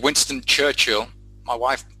think it was Winston Churchill. My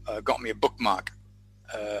wife got me a bookmark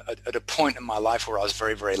at a point in my life where I was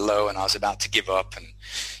very, very low and I was about to give up. And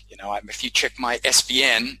if you check my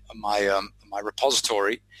SVN, my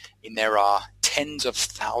repository, there are tens of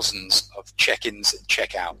thousands of check-ins and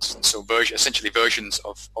check-outs, and so essentially versions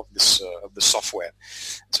of the software.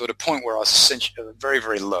 So at a point where I was essentially very,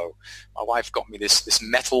 very low, my wife got me this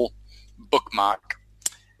metal bookmark,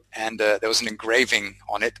 and there was an engraving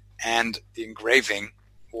on it, and the engraving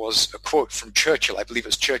was a quote from Churchill. I believe it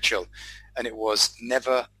was Churchill, and it was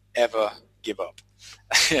 "Never ever give up."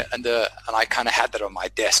 and I kind of had that on my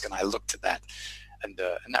desk, and I looked at that, and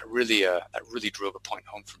that really drove a point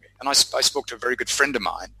home for me. And I spoke to a very good friend of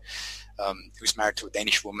mine who's married to a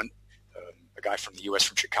Danish woman, a guy from the U.S.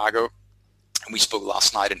 from Chicago, and we spoke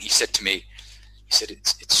last night, and he said to me,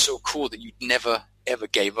 it's so cool that you never ever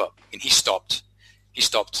gave up. And he stopped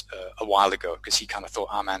a while ago because he kind of thought,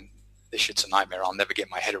 man, this shit's a nightmare. I'll never get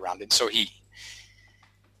my head around it. So he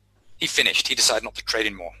finished. He decided not to trade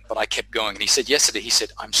anymore, but I kept going. And he said yesterday,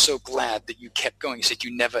 I'm so glad that you kept going. He said,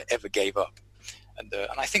 you never ever gave up. And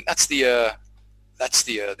I think that's the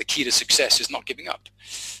key to success, is not giving up.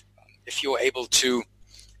 If you're able to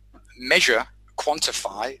measure,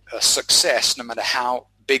 quantify success, no matter how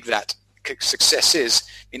big that success is,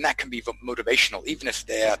 I mean, that can be motivational, even if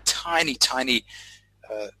they're tiny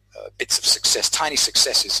bits of success, tiny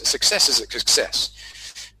successes. A success is a success.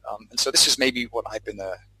 And so this is maybe what I've been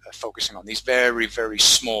focusing on, these very, very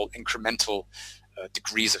small incremental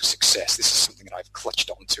degrees of success. This is something that I've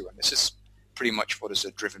clutched onto, and this is pretty much what has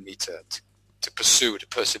driven me to pursue, to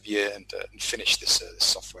persevere, and finish this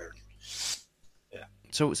software. Yeah.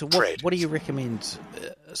 So what do you recommend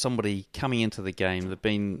somebody coming into the game? They've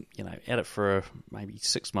been at it for maybe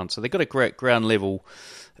 6 months, so they've got a great ground level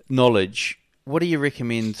knowledge. What do you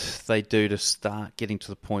recommend they do to start getting to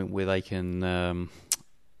the point where they can,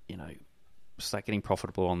 start getting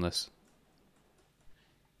profitable on this?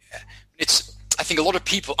 Yeah. I think a lot of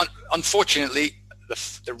people, unfortunately,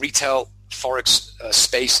 the retail Forex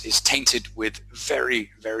space is tainted with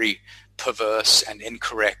very, very perverse and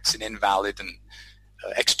incorrect and invalid and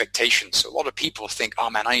expectations. So a lot of people think, oh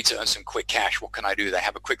man, I need to earn some quick cash. What can I do? They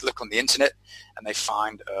have a quick look on the internet and they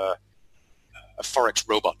find a Forex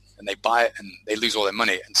robot and they buy it and they lose all their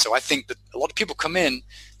money. And so I think that a lot of people come in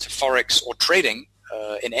to Forex or trading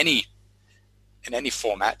in any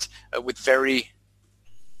format with very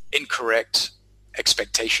incorrect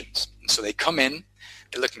expectations. And so they come in,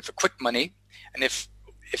 they're looking for quick money, and if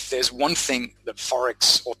there's one thing that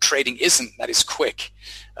Forex or trading isn't, that is quick.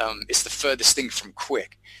 It's the furthest thing from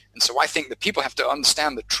quick. And so I think that people have to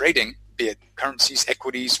understand that trading, be it currencies,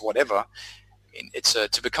 equities, whatever, I mean, it's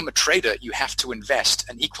to become a trader, you have to invest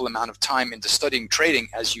an equal amount of time into studying trading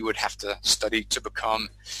as you would have to study to become,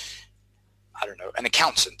 I don't know, an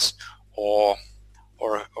accountant or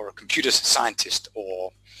a computer scientist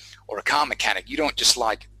or a car mechanic. You don't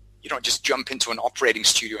just jump into an operating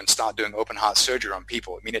studio and start doing open heart surgery on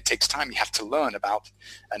people. I mean, it takes time. You have to learn about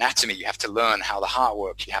anatomy. You have to learn how the heart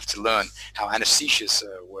works. You have to learn how anesthesias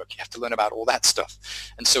work. You have to learn about all that stuff.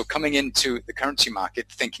 And so coming into the currency market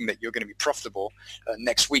thinking that you're going to be profitable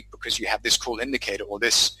next week because you have this cool indicator or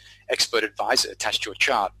this expert advisor attached to your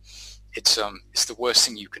chart, it's the worst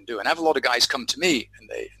thing you can do. And I have a lot of guys come to me and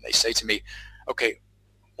they say to me, okay,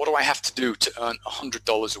 what do I have to do to earn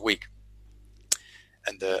 $100 a week?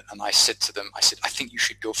 And I said to them, I think you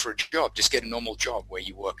should go for a job. Just get a normal job where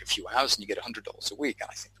you work a few hours and you get $100 a week. And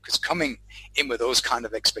I think because coming in with those kind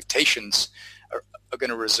of expectations are going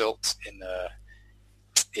to result in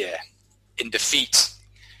defeat.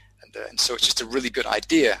 And so it's just a really good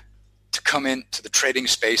idea to come into the trading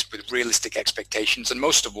space with realistic expectations and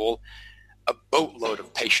most of all, a boatload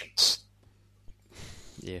of patience.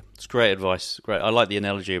 Yeah, it's great advice. Great. I like the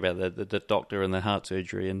analogy about the doctor and the heart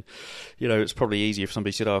surgery. And, it's probably easier if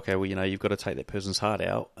somebody said, oh, okay, well, you've got to take that person's heart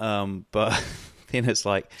out. But then it's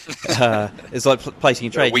like placing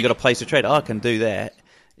a trade. You've got to place a trade. Oh, I can do that.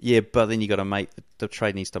 Yeah, but then you've got to the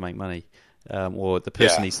trade needs to make money or the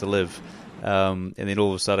person needs to live. And then all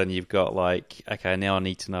of a sudden you've got okay, now I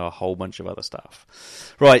need to know a whole bunch of other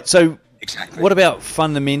stuff. Right, so... Exactly. What about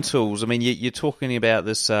fundamentals? I mean, you're talking about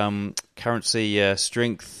this currency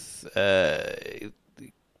strength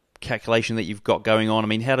calculation that you've got going on. I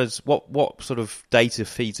mean, what sort of data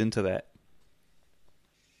feeds into that?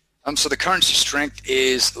 So the currency strength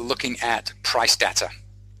is looking at price data.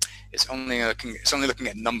 It's only looking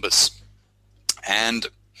at numbers, and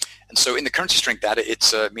so in the currency strength data,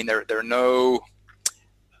 it's there are no.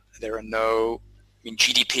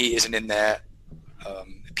 GDP isn't in there.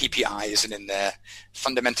 PPI isn't in there.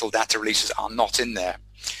 Fundamental data releases are not in there.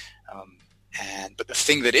 But the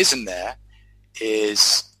thing that is in there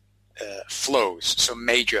is flows, so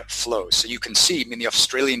major flows. So you can see, the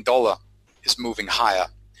Australian dollar is moving higher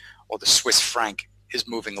or the Swiss franc is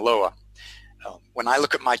moving lower. When I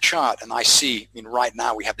look at my chart and I see, right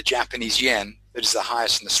now we have the Japanese yen that is the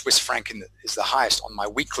highest and the Swiss franc is the highest on my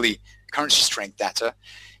weekly currency strength data,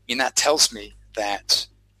 that tells me that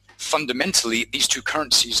fundamentally, these two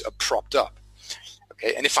currencies are propped up.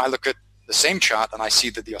 Okay, and if I look at the same chart and I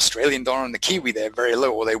see that the Australian dollar and the Kiwi, they're very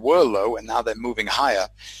low, or they were low, and now they're moving higher,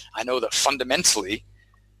 I know that fundamentally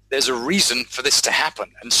there's a reason for this to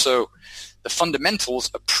happen. And so the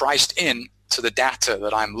fundamentals are priced in to the data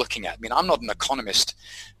that I'm looking at. I mean, I'm not an economist.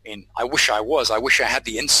 I mean, I wish I was. I wish I had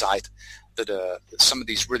the insight that some of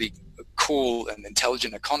these really cool and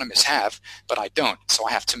intelligent economists have, but I don't. So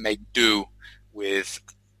I have to make do with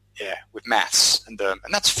maths, and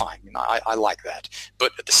that's fine. You know, I like that.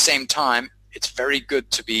 But at the same time, it's very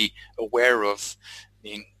good to be aware of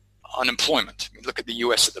unemployment. I mean, look at the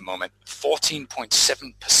U.S. at the moment,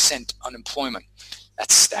 14.7% unemployment.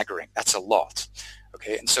 That's staggering. That's a lot.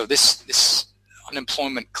 Okay, and so this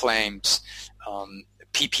unemployment claims,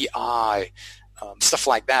 PPI, stuff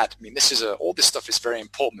like that. I mean, this is all this stuff is very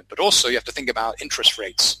important. But also, you have to think about interest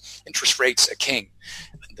rates. Interest rates are king.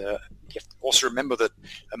 And you have to also remember that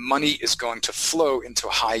money is going to flow into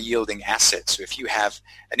a high-yielding asset. So if you have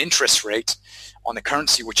an interest rate on a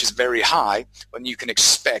currency which is very high, then you can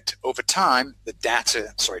expect over time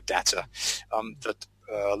that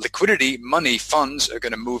liquidity, money, funds are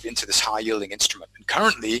going to move into this high-yielding instrument. And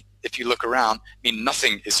currently, if you look around,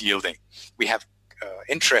 nothing is yielding. We have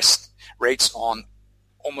interest rates on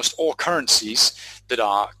almost all currencies that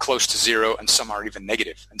are close to zero, and some are even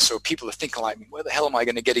negative. And so people are thinking like, where the hell am I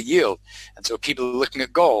going to get a yield? And so people are looking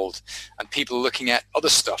at gold, and people are looking at other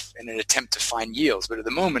stuff in an attempt to find yields. But at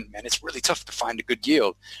the moment, man, it's really tough to find a good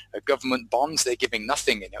yield. Government bonds, they're giving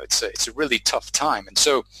nothing. It's a really tough time. And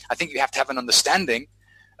so I think you have to have an understanding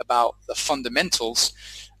about the fundamentals.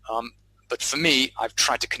 But for me, I've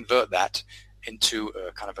tried to convert that into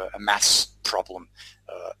a kind of a maths problem,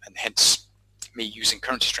 and hence me using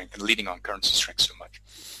currency strength and leading on currency strength so much.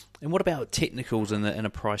 And what about technicals in a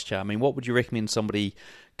price chart? I mean, what would you recommend somebody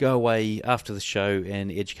go away after the show and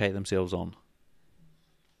educate themselves on?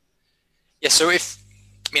 Yeah, so I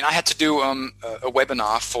had to do a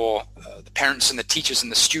webinar for the parents and the teachers and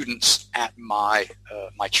the students at my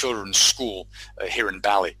children's school here in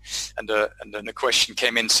Bali, and then the question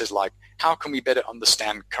came in, says like, how can we better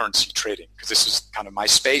understand currency trading? Because this is kind of my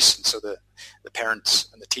space, and so the parents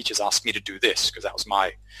and the teachers asked me to do this because that was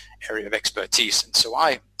my area of expertise. And so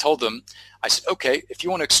I told them, I said, okay, if you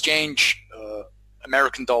want to exchange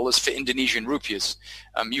American dollars for Indonesian rupiahs,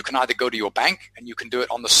 you can either go to your bank and you can do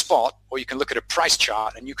it on the spot, or you can look at a price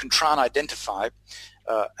chart and you can try and identify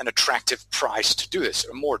an attractive price to do this,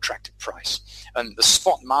 or a more attractive price. And the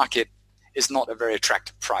spot market is not a very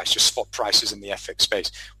attractive price, just spot prices in the FX space.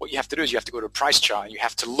 What you have to do is you have to go to a price chart and you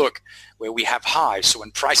have to look where we have highs. So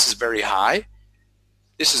when price is very high,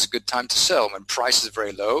 this is a good time to sell. When price is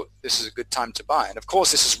very low, this is a good time to buy. And of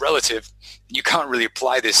course, this is relative. You can't really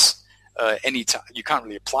apply this anytime. You can't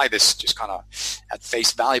really apply this just kind of at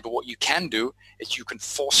face value. But what you can do is you can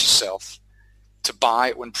force yourself to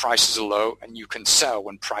buy when prices are low, and you can sell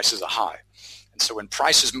when prices are high. And so when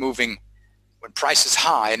price is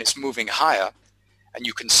high and it's moving higher, and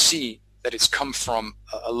you can see that it's come from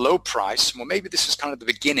a low price, well, maybe this is kind of the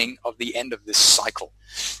beginning of the end of this cycle.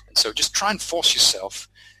 And so just try and force yourself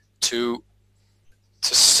to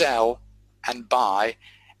sell and buy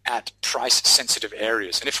at price-sensitive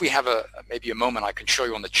areas. And if we have maybe a moment, I can show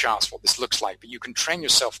you on the charts what this looks like. But you can train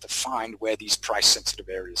yourself to find where these price-sensitive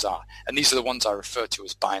areas are. And these are the ones I refer to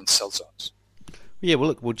as buy and sell zones. Yeah, well,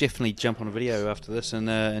 look, we'll definitely jump on a video after this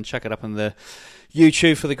and chuck it up in the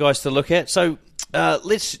YouTube for the guys to look at. So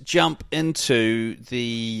let's jump into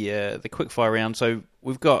the quickfire round. So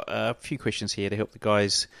we've got a few questions here to help the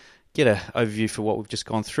guys get an overview for what we've just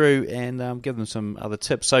gone through and give them some other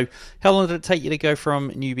tips. So how long did it take you to go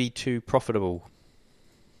from newbie to profitable?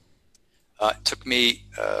 It took me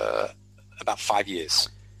about 5 years.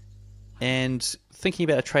 And thinking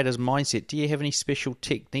about a trader's mindset, do you have any special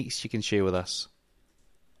techniques you can share with us?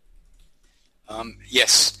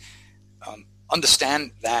 Yes.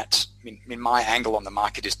 Understand that, my angle on the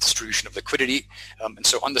market is distribution of liquidity. And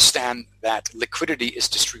so understand that liquidity is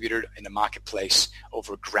distributed in the marketplace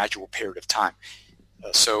over a gradual period of time.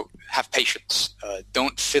 So have patience.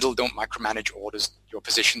 Don't fiddle, don't micromanage your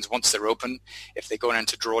positions once they're open. If they go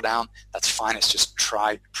into drawdown, that's fine. It's just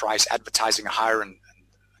try price advertising higher and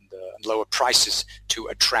lower prices to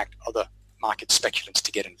attract other market speculants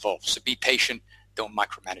to get involved. So be patient, don't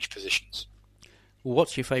micromanage positions.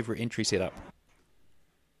 What's your favorite entry setup?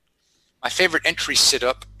 My favorite entry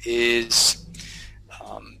setup is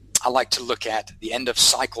I like to look at the end of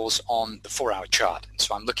cycles on the 4-hour chart. And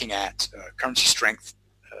so I'm looking at currency strength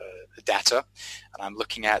data, and I'm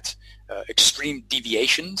looking at extreme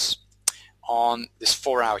deviations on this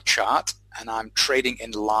 4-hour chart, and I'm trading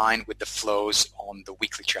in line with the flows on the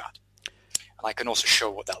weekly chart. And I can also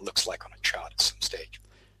show what that looks like on a chart at some stage.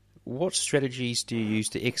 What strategies do you use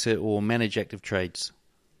to exit or manage active trades?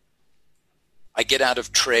 I get out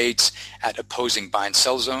of trades at opposing buy and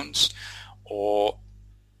sell zones, or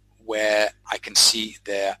where I can see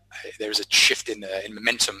there's a shift in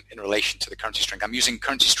momentum in relation to the currency strength. I'm using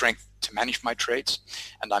currency strength to manage my trades,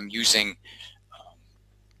 and I'm using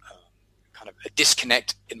kind of a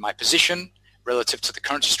disconnect in my position relative to the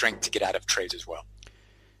currency strength to get out of trades as well.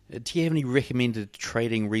 Do you have any recommended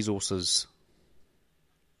trading resources?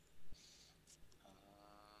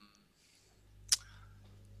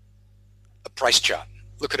 A price chart.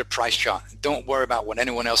 Look at a price chart. Don't worry about what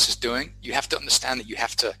anyone else is doing. You have to understand that you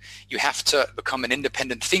have to become an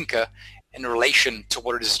independent thinker in relation to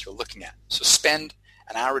what it is you're looking at. So spend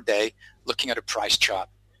an hour a day looking at a price chart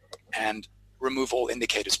and remove all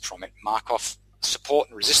indicators from it. Mark off support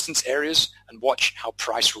and resistance areas and watch how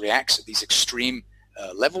price reacts at these extreme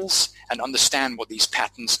levels, and understand what these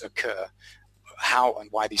patterns occur, how and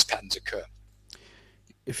why these patterns occur.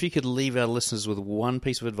 If you could leave our listeners with one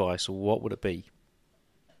piece of advice, what would it be?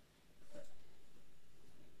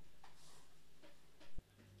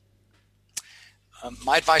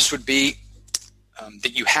 My advice would be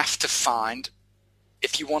that you have to find,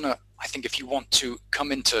 if you want to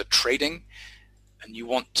come into trading, and you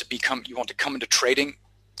want to come into trading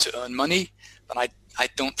to earn money, then I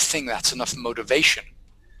don't think that's enough motivation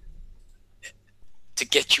to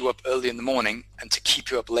get you up early in the morning and to keep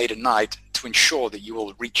you up late at night to ensure that you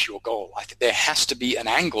will reach your goal. I think there has to be an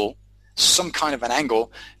angle, some kind of an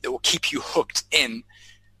angle that will keep you hooked in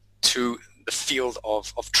to the field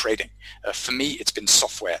of trading. For me, it's been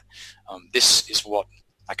software. This is what,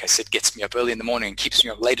 like I said, gets me up early in the morning and keeps me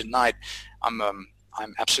up late at night. I'm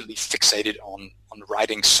absolutely fixated on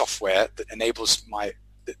writing software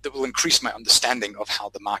that will increase my understanding of how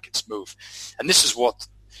the markets move. And this is what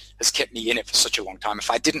has kept me in it for such a long time.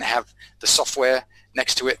 If I didn't have the software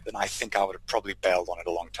next to it, then I think I would have probably bailed on it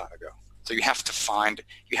a long time ago. So you have to find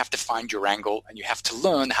your angle, and you have to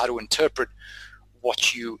learn how to interpret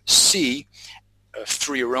what you see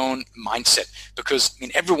through your own mindset. Because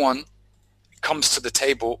everyone comes to the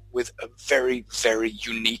table with a very, very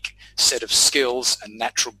unique set of skills and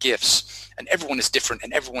natural gifts, and everyone is different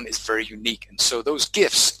and everyone is very unique, and so those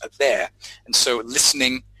gifts are there. And so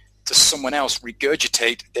listening to someone else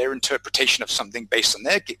regurgitate their interpretation of something based on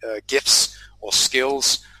their gifts or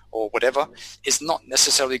skills or whatever is not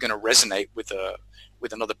necessarily going to resonate with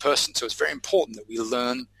another person. So it's very important that we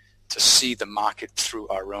learn to see the market through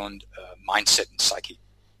our own mindset and psyche.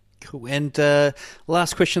 Cool. And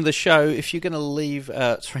last question of the show, if you're going to leave...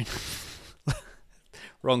 sorry,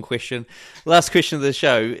 wrong question. Last question of the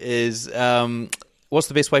show is, what's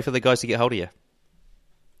the best way for the guys to get hold of you?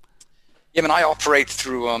 Yeah, I operate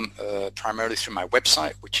through primarily through my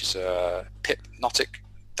website, which is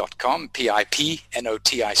pipnotic.com,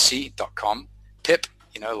 pipnotic.com. Pip,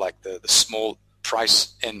 like the small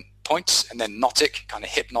price in points, and then Notic, kind of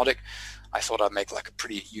hypnotic. I thought I'd make like a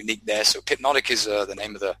pretty unique there. So Pipnotic is the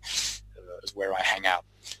name of is where I hang out.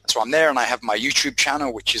 And so I'm there, and I have my YouTube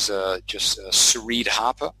channel, which is just Sareed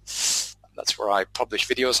Harper. That's where I publish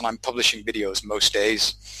videos, and I'm publishing videos most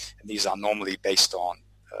days. And these are normally based on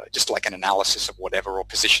just like an analysis of whatever or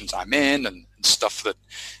positions I'm in and stuff that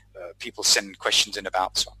people send questions in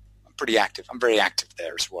about. So I'm pretty active. I'm very active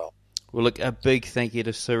there as well. Well, look, a big thank you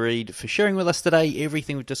to Sareed for sharing with us today.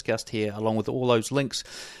 Everything we've discussed here, along with all those links,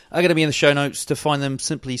 are going to be in the show notes. To find them,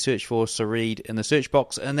 simply search for Sareed in the search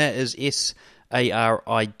box, and that is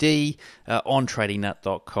SARID on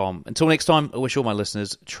tradingnut.com. Until next time, I wish all my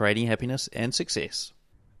listeners trading happiness and success.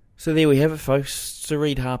 So there we have it, folks.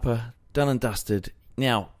 Sareed Harper, done and dusted.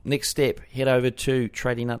 Now, next step, head over to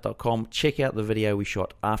tradingnut.com. Check out the video we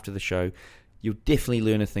shot after the show. You'll definitely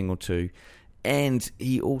learn a thing or two. And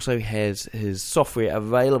he also has his software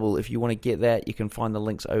available. If you want to get that, you can find the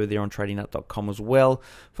links over there on tradingnut.com as well.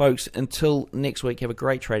 Folks, until next week, have a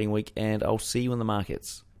great trading week, and I'll see you in the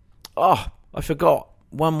markets. Oh, I forgot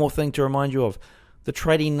one more thing to remind you of. The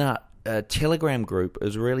Trading Nut Telegram group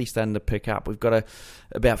is really starting to pick up. We've got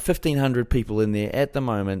about 1,500 people in there at the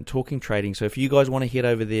moment talking trading. So if you guys want to head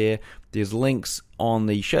over there, there's links on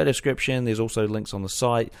the show description. There's also links on the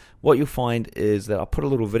site. What you'll find is that I put a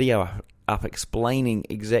little video up explaining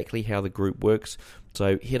exactly how the group works.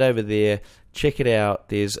 So head over there, check it out.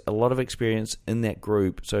 There's a lot of experience in that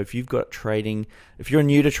group. So if you've got trading, if you're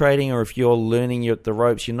new to trading, or if you're learning the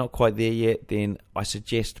ropes, you're not quite there yet, then I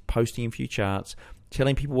suggest posting a few charts,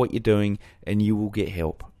 telling people what you're doing, and you will get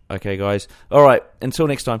help. Okay, guys? All right, until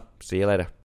next time, see you later.